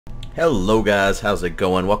Hello guys, how's it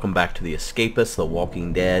going? Welcome back to the Escapists The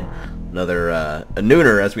Walking Dead. Another a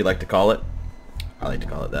nooner, as we like to call it. I like to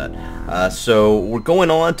call it that. So we're going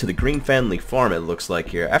on to the Green family farm, it looks like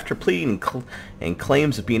here. After pleading and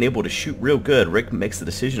claims of being able to shoot real good, Rick makes the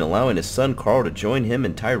decision allowing his son Carl to join him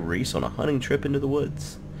and Tyrese on a hunting trip into the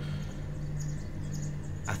woods.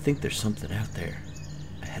 I think there's something out there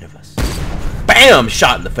ahead of us. BAM!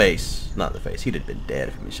 Shot in the face. Not in the face. He'd have been dead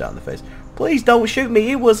if he'd been shot in the face. Please don't shoot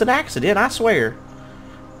me. It was an accident, I swear.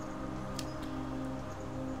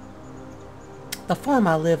 The farm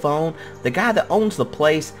I live on, the guy that owns the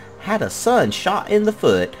place had a son shot in the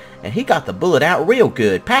foot, and he got the bullet out real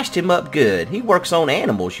good. Patched him up good. He works on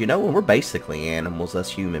animals, you know, and we're basically animals, us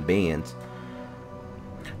human beings.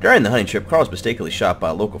 During the hunting trip, Carl was mistakenly shot by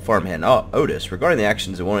a local farmhand, Otis. Regarding the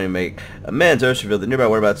actions and wanting to make amends, Otis revealed the nearby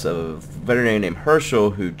whereabouts of a veterinarian named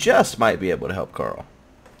Herschel, who just might be able to help Carl.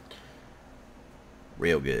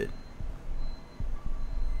 Real good.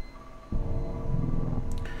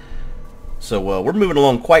 So we're moving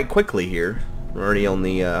along quite quickly here. We're already on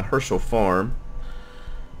the Herschel farm.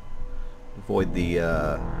 Avoid the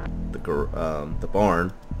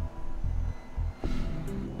barn.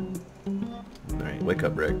 Alright, wake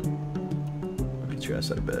up, Rick. Get your ass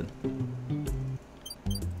out of bed.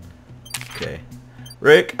 Okay.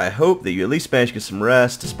 Rick, I hope that you at least managed to get some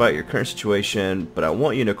rest despite your current situation, but I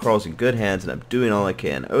want you to know Carl's in good hands and I'm doing all I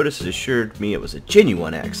can. Otis has assured me it was a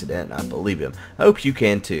genuine accident, and I believe him. I hope you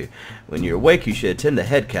can too. When you're awake, you should attend the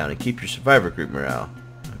head count and keep your survivor group morale.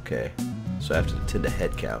 Okay, so I have to attend a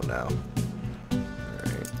head count now.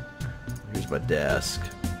 Alright. Here's my desk.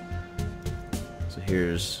 So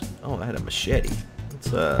here's... oh, I had a machete. Let's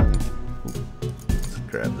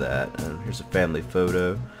grab that. And here's a family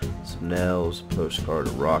photo. Some nails, a postcard,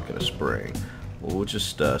 a rock, and a spring. Well, we'll just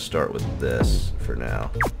start with this for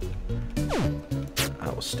now. I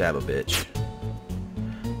will stab a bitch.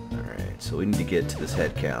 Alright, so we need to get to this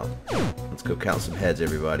head count. Let's go count some heads,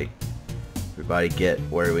 everybody. Everybody get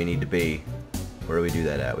where we need to be. Where do we do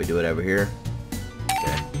that at? We do it over here?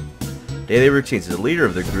 Okay. Daily routines. As a leader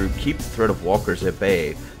of the group, keep the threat of walkers at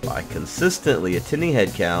bay by consistently attending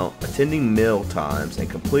head count, attending meal times, and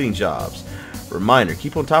completing jobs. Reminder,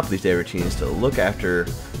 keep on top of these daily routines to look after...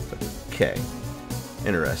 okay.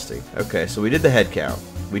 Interesting. Okay, so we did the head count.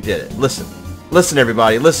 We did it. Listen. Listen,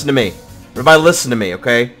 everybody. Listen to me. Everybody listen to me,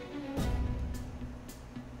 okay?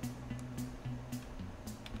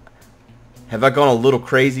 Have I gone a little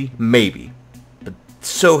crazy? Maybe. But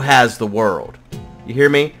so has the world. You hear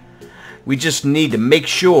me? We just need to make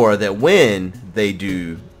sure that when they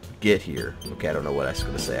do get here... okay, I don't know what I was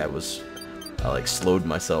going to say. I like slowed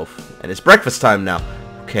myself. And it's breakfast time now.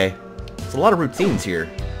 Okay. There's a lot of routines here.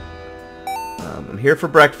 I'm here for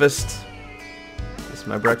breakfast. This is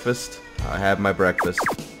my breakfast. I have my breakfast.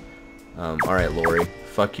 Alright, Lori.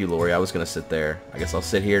 Fuck you, Lori. I was going to sit there. I guess I'll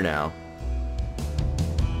sit here now.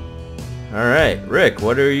 Alright, Rick,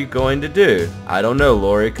 what are you going to do? I don't know,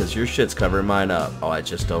 Lori, because your shit's covering mine up. Oh, I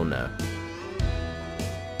just don't know.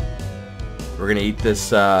 We're going to eat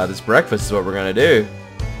this, this breakfast is what we're going to do.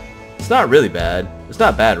 It's not really bad. It's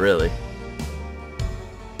not bad, really.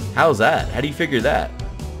 How's that? How do you figure that?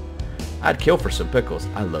 I'd kill for some pickles.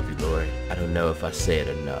 I love you, Lori. I don't know if I say it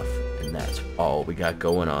enough. And that's all we got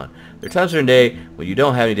going on. There are times during the day when you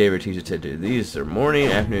don't have any day routines to attend to. These are morning,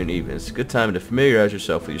 afternoon, and evening. It's a good time to familiarize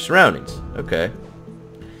yourself with your surroundings. Okay.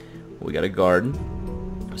 We got a garden.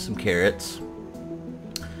 Some carrots.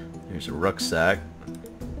 There's a rucksack.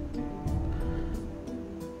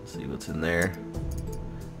 Let's see what's in there.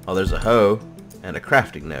 Oh, there's a hoe and a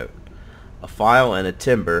crafting note. A file and a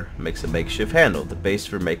timber makes a makeshift handle, the base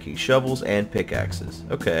for making shovels and pickaxes.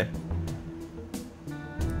 Okay.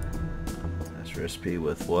 That's recipe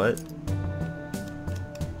with what?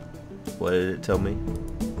 What did it tell me?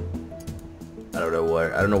 I don't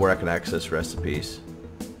know where I can access recipes.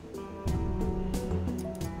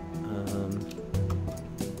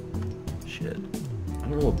 Shit. I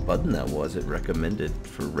don't know what button that was. It recommended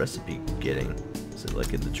for recipe getting. Is it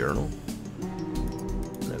like in the journal?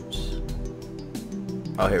 Notes.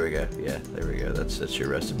 Oh, here we go. Yeah, there we go. That's your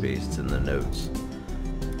recipes. It's in the notes.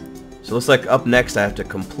 So it looks like up next I have to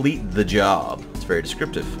complete the job. It's very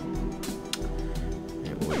descriptive.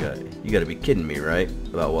 Yeah, what we got? You gotta be kidding me, right?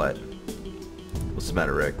 About what? What's the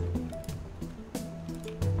matter, Rick?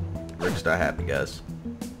 Rick's not happy, guys.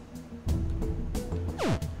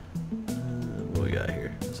 What we got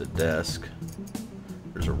here? There's a desk.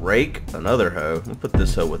 There's a rake, another hoe. We'll put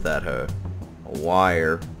this hoe with that hoe. A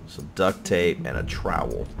wire, some duct tape, and a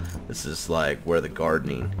trowel. This is like where the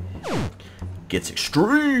gardening gets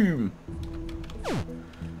extreme.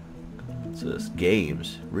 What's this?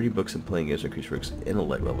 Games. Reading books and playing games increase Rick's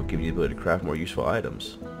intellect level, giving you the ability to craft more useful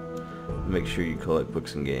items. Make sure you collect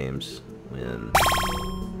books and games. Win.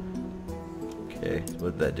 Okay,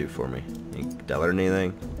 what did that do for me? Did I learn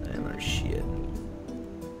anything? I didn't learn shit.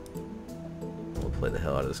 We'll play the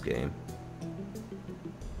hell out of this game.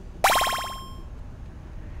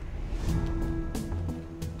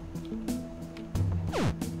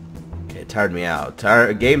 Okay, it tired me out.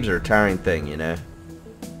 Games are a tiring thing, you know?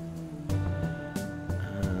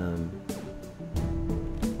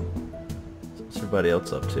 What's everybody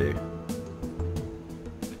else up to?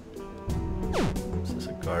 Is this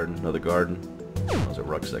a garden? Another garden? Oh, there's a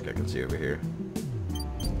rucksack I can see over here.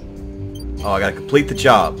 Oh, I gotta complete the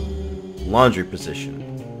job. Laundry position.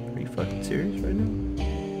 Are you fucking serious right now?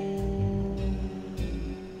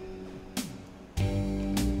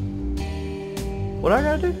 What I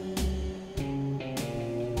gotta do?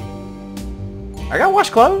 I gotta wash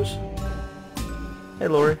clothes? Hey,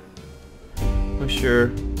 Lori. I'm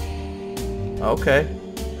sure. Okay.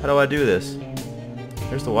 How do I do this?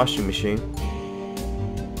 There's the washing machine.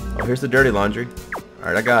 Oh, here's the dirty laundry.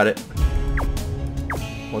 Alright, I got it.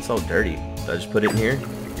 Well, it's all dirty. Did I just put it in here?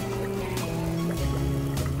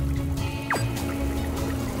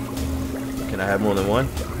 Can I have more than one?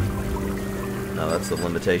 No, that's the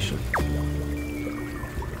limitation.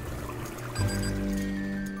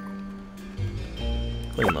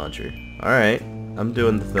 Clean laundry. Alright, I'm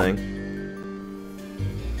doing the thing.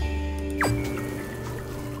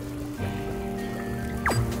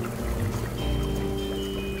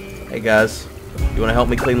 Hey guys, you want to help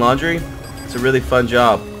me clean laundry? It's a really fun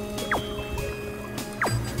job.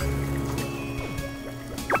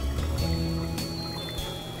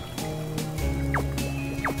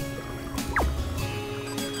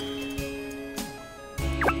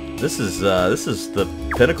 This is the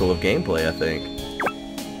pinnacle of gameplay, I think.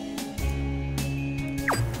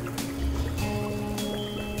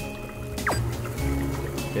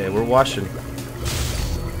 Okay, we're washing.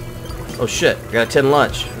 Oh shit! I got a 10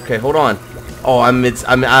 lunch. Okay, hold on. Oh, I'm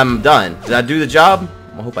done. Did I do the job?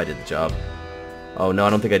 I hope I did the job. Oh no, I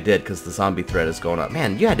don't think I did because the zombie threat is going up.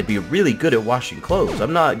 Man, you had to be really good at washing clothes.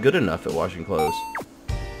 I'm not good enough at washing clothes.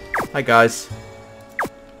 Hi guys.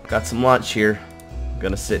 Got some lunch here. I'm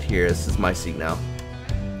gonna sit here. This is my seat now.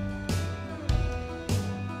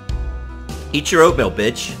 Eat your oatmeal,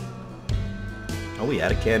 bitch. Oh, we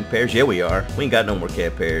out of canned pears? Yeah, we are. We ain't got no more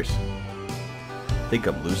canned pears. I think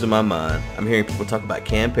I'm losing my mind. I'm hearing people talk about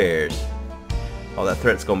canned pears. Oh, that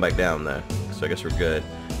threat's going back down though. So I guess we're good.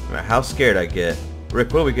 No matter how scared I get.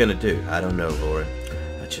 Rick, what are we gonna do? I don't know, Laura.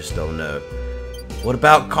 I just don't know. What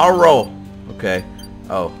about Carl? Okay.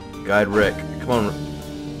 Oh, guide Rick. Come on,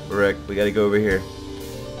 Rick. We gotta go over here.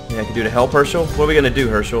 Yeah, I can do to help Herschel? What are we gonna do,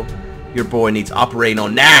 Herschel? Your boy needs operating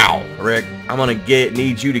on now, Rick. I'm gonna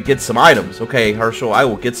need you to get some items. Okay, Herschel, I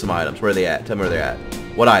will get some items. Where are they at? Tell me where they're at.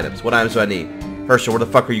 What items? What items do I need? Herschel, where the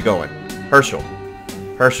fuck are you going? Herschel.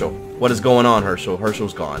 Herschel. What is going on, Herschel?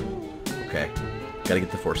 Herschel's gone. Okay. Gotta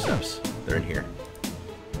get the forceps. They're in here.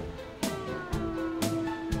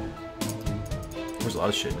 There's a lot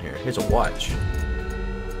of shit in here. Here's a watch.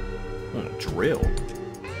 Oh, a drill.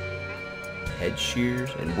 Head shears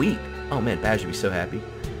and wheat. Oh man, Badge would be so happy.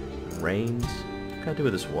 Reins. What can I do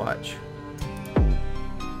with this watch? I'm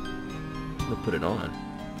gonna put it on.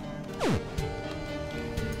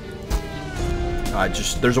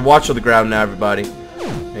 There's a watch on the ground now, everybody.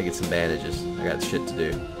 I gotta get some bandages. I got shit to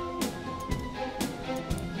do.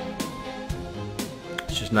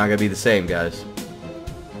 It's just not gonna be the same, guys.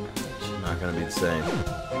 It's just not gonna be the same.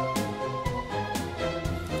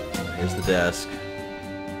 Here's the desk.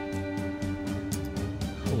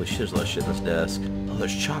 Holy shit, there's a lot of shit in this desk. Oh,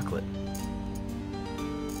 there's chocolate.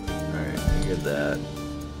 Alright, I get that.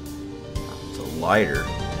 It's a lighter.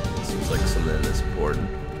 It seems like something that's important.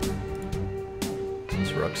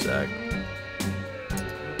 This rucksack.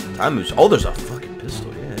 Time moves. Oh, there's a fucking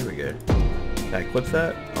pistol. Yeah, there we go. Can I equip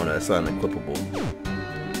that? Oh no, that's not an equipable.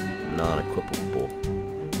 Non-equipable.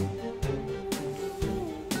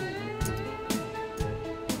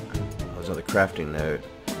 Oh, there's another crafting note.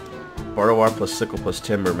 Barter wire plus sickle plus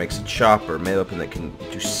timber makes a chopper, made weapon that can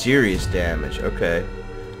do serious damage. Okay.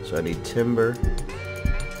 So I need timber.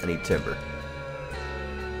 I need timber.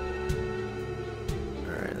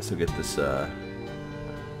 Alright, let's go get this,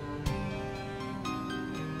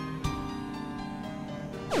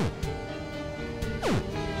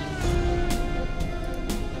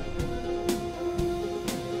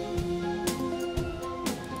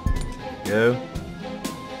 go.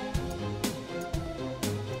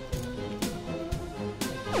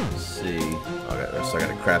 Let's see. Okay, so I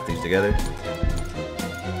gotta craft these together.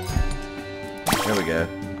 go.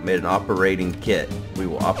 I made an operating kit. We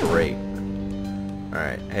will operate.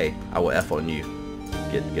 Alright, hey, I will F on you.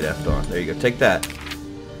 Get F'd on. There you go. Take that.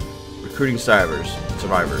 Recruiting survivors.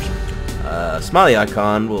 Smiley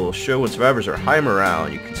icon will show when survivors are high morale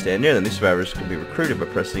and you can stand near them. These survivors can be recruited by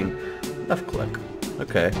pressing left click.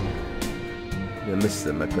 Okay. You miss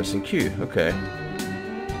them by pressing Q. Okay.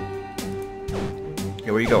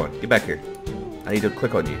 Hey, where are you going? Get back here. I need to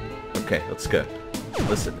click on you. Okay, let's go.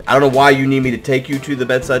 Listen, I don't know why you need me to take you to the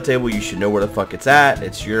bedside table. You should know where the fuck it's at.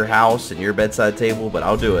 It's your house and your bedside table, but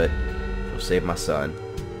I'll do it. You'll save my son.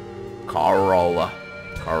 Carola.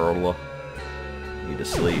 You need to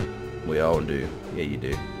sleep. We all do. Yeah, you do.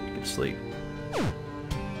 You can sleep.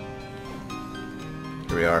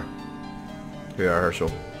 Here we are. Here we are,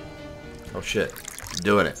 Herschel. Oh shit.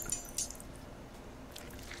 Doing it.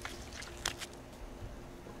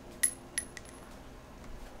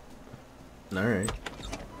 Alright.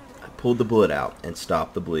 I pulled the bullet out and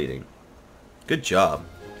stopped the bleeding. Good job.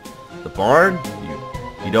 The barn?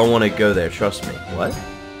 You don't want to go there, trust me. What?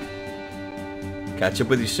 Catch up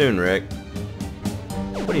with you soon, Rick.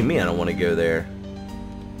 What do you mean I don't want to go there?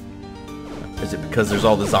 Is it because there's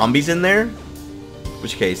all the zombies in there? In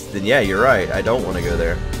which case, then yeah, you're right. I don't want to go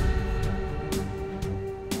there.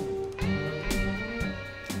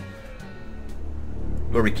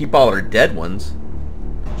 Where we keep all our dead ones.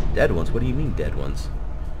 Dead ones? What do you mean dead ones?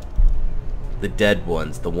 The dead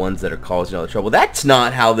ones. The ones that are causing all the trouble. That's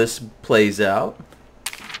not how this plays out.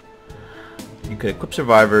 You can equip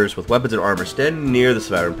survivors with weapons and armor. Stand near the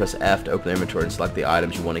survivor and press F to open their inventory and select the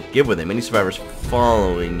items you want to give with them. Any survivors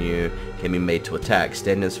following you can be made to attack.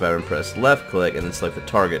 Stand near the survivor and press left click and then select the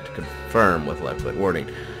target to confirm with left click. Warning.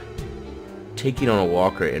 Taking on a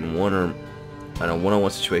walker in a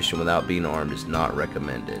one-on-one situation without being armed is not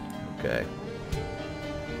recommended. Okay.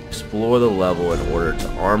 Explore the level in order to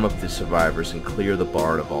arm up the survivors and clear the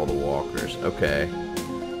barn of all the walkers. Okay.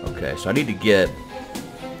 Okay, so I need to get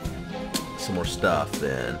some more stuff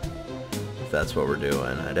then, if that's what we're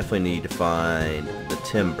doing. I definitely need to find the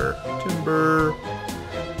timber.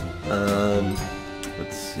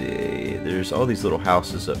 Let's see. There's all these little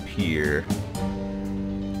houses up here.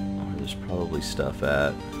 Oh, there's probably stuff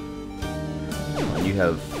at. And you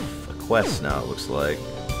have a quest now, it looks like.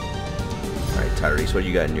 Alright, Tyrese, what do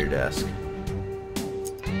you got in your desk?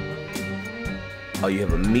 Oh, you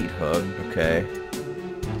have a meat hook, okay.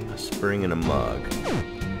 A spring and a mug.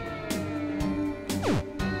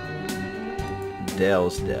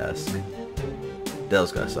 Dale's desk.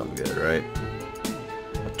 Dale's got something good, right?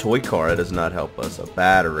 A toy car, that does not help us. A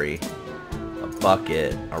battery, a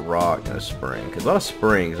bucket, a rock, and a spring. Because a lot of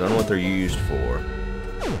springs, I don't know what they're used for.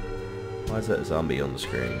 Why is that zombie on the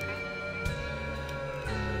screen?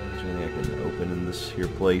 Is there anything I can open in this here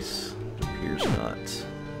place? It appears not.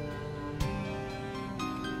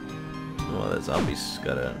 Oh, that zombie's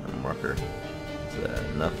got a marker. What's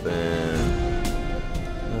that? Nothing.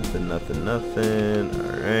 Nothing.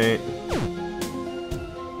 Alright.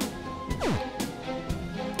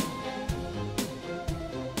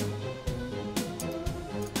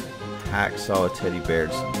 Hacksaw, a teddy bear,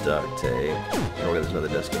 and some duct tape. Oh, there's another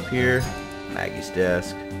desk up here. Maggie's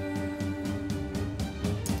desk.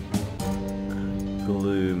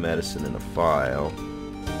 Glue, medicine, and a file.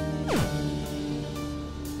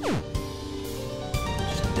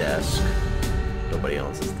 Just desk. Nobody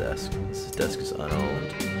else's desk. This desk is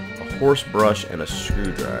unowned. A horse brush and a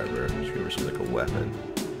screwdriver. Screwdriver seems like a weapon.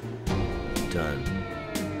 Done.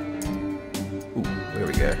 Ooh, there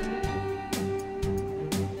we go.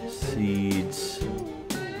 Seeds.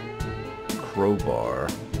 Crowbar.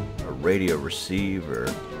 A radio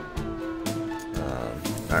receiver.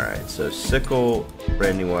 Alright, so sickle,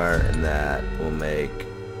 branding wire, and that will make...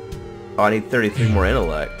 Oh, I need 33 more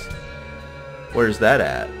intellect. Where's that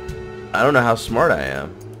at? I don't know how smart I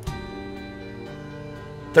am.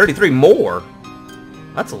 33 more?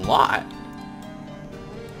 That's a lot.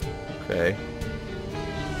 Okay.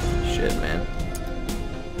 Shit, man.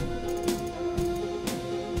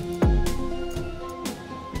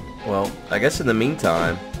 Well, I guess in the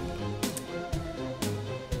meantime,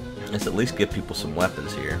 let's at least give people some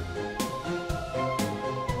weapons here.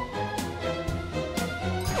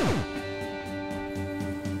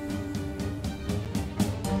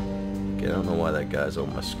 Okay, I don't know why that guy's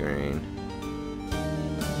on my screen.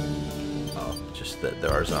 Oh, just that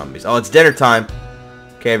there are zombies. Oh, it's dinner time!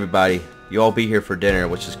 Okay, everybody. You all be here for dinner,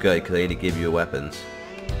 which is good, because I need to give you weapons.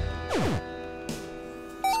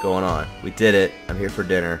 What's going on? We did it. I'm here for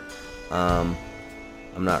dinner. I'm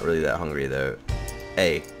not really that hungry, though.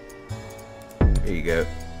 Hey. Here you go.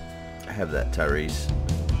 I have that, Tyrese.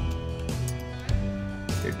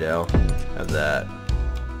 Here, Dell. Have that.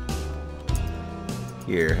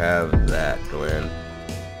 Here, have that, Glenn.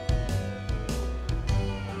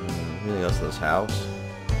 Anything else in this house?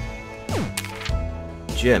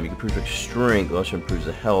 Gem. You can improve your strength, also improves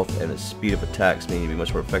the health and the speed of attacks, meaning you'll be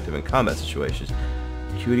much more effective in combat situations.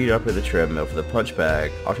 Q and E to operate the treadmill. For the punch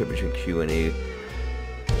bag, alternate between Q and E.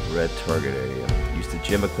 Red target area. Use the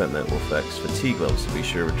gym equipment will affect fatigue levels, so be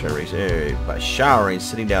sure to return race area by showering,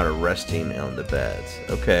 sitting down, or resting on the beds.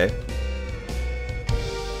 Okay.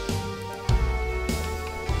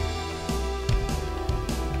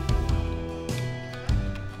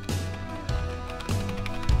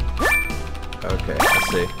 Okay, let's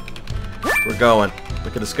see. We're going.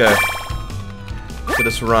 Look at us go. Look at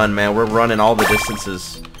us run, man. We're running all the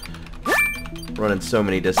distances. Running so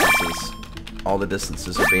many distances. All the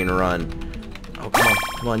distances are being run. Oh, come on.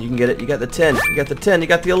 Come on, you can get it. You got the 10. You got the 10. You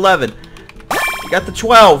got the 11. You got the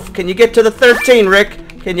 12. Can you get to the 13,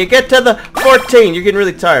 Rick? Can you get to the 14? You're getting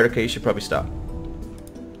really tired. Okay, you should probably stop.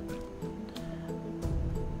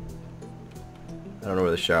 I don't know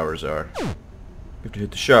where the showers are. You have to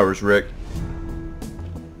hit the showers, Rick.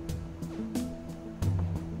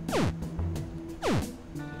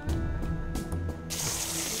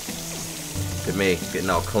 Look at me, getting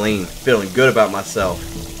all clean, feeling good about myself.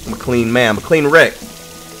 I'm a clean man, I'm a clean Rick.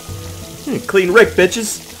 Clean Rick,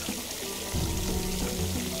 bitches.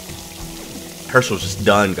 Herschel's just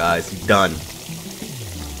done, guys. He's done.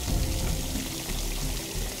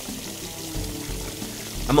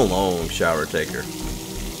 I'm a long shower taker,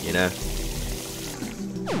 you know?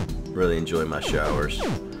 Really enjoy my showers.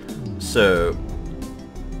 So,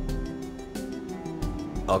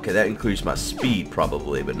 okay, that increased my speed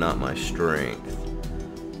probably, but not my strength.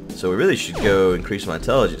 So we really should go increase my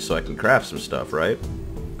intelligence so I can craft some stuff, right?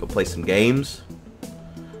 Go play some games.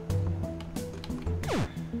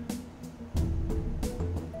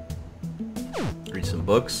 Read some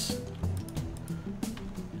books.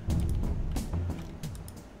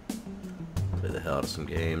 Play the hell out of some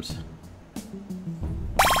games.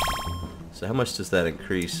 So how much does that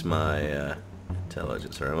increase my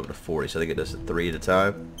intelligence? Alright, I'm up to 40, so I think it does it 3 at a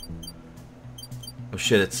time. Oh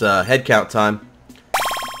shit, it's head count time.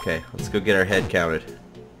 Okay, let's go get our head counted.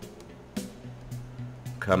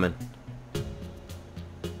 Coming.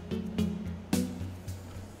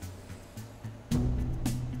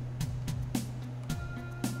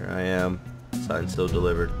 Here I am. Signed, sealed,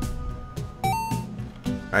 delivered.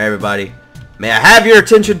 Alright everybody. May I have your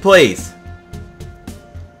attention please?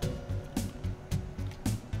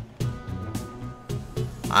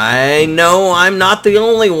 I know I'm not the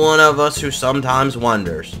only one of us who sometimes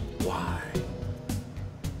wonders why.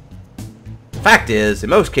 Fact is, in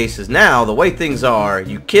most cases now, the way things are,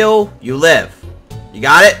 you kill, you live. You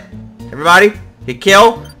got it? Everybody? You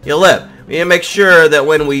kill, you live. We need to make sure that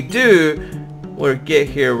when we do, get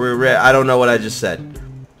here, we're ready. I don't know what I just said.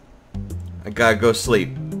 I gotta go sleep.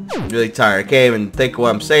 I'm really tired. I can't even think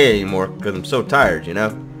what I'm saying anymore because I'm so tired, you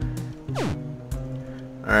know?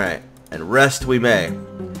 Alright. And rest we may.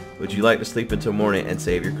 Would you like to sleep until morning and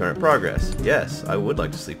save your current progress? Yes, I would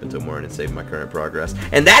like to sleep until morning and save my current progress.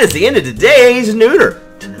 And that is the end of today's Nooner.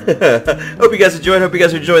 Hope you guys enjoyed. Hope you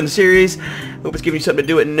guys are enjoying the series. Hope it's giving you something to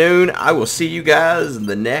do at noon. I will see you guys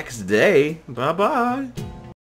the next day. Bye-bye.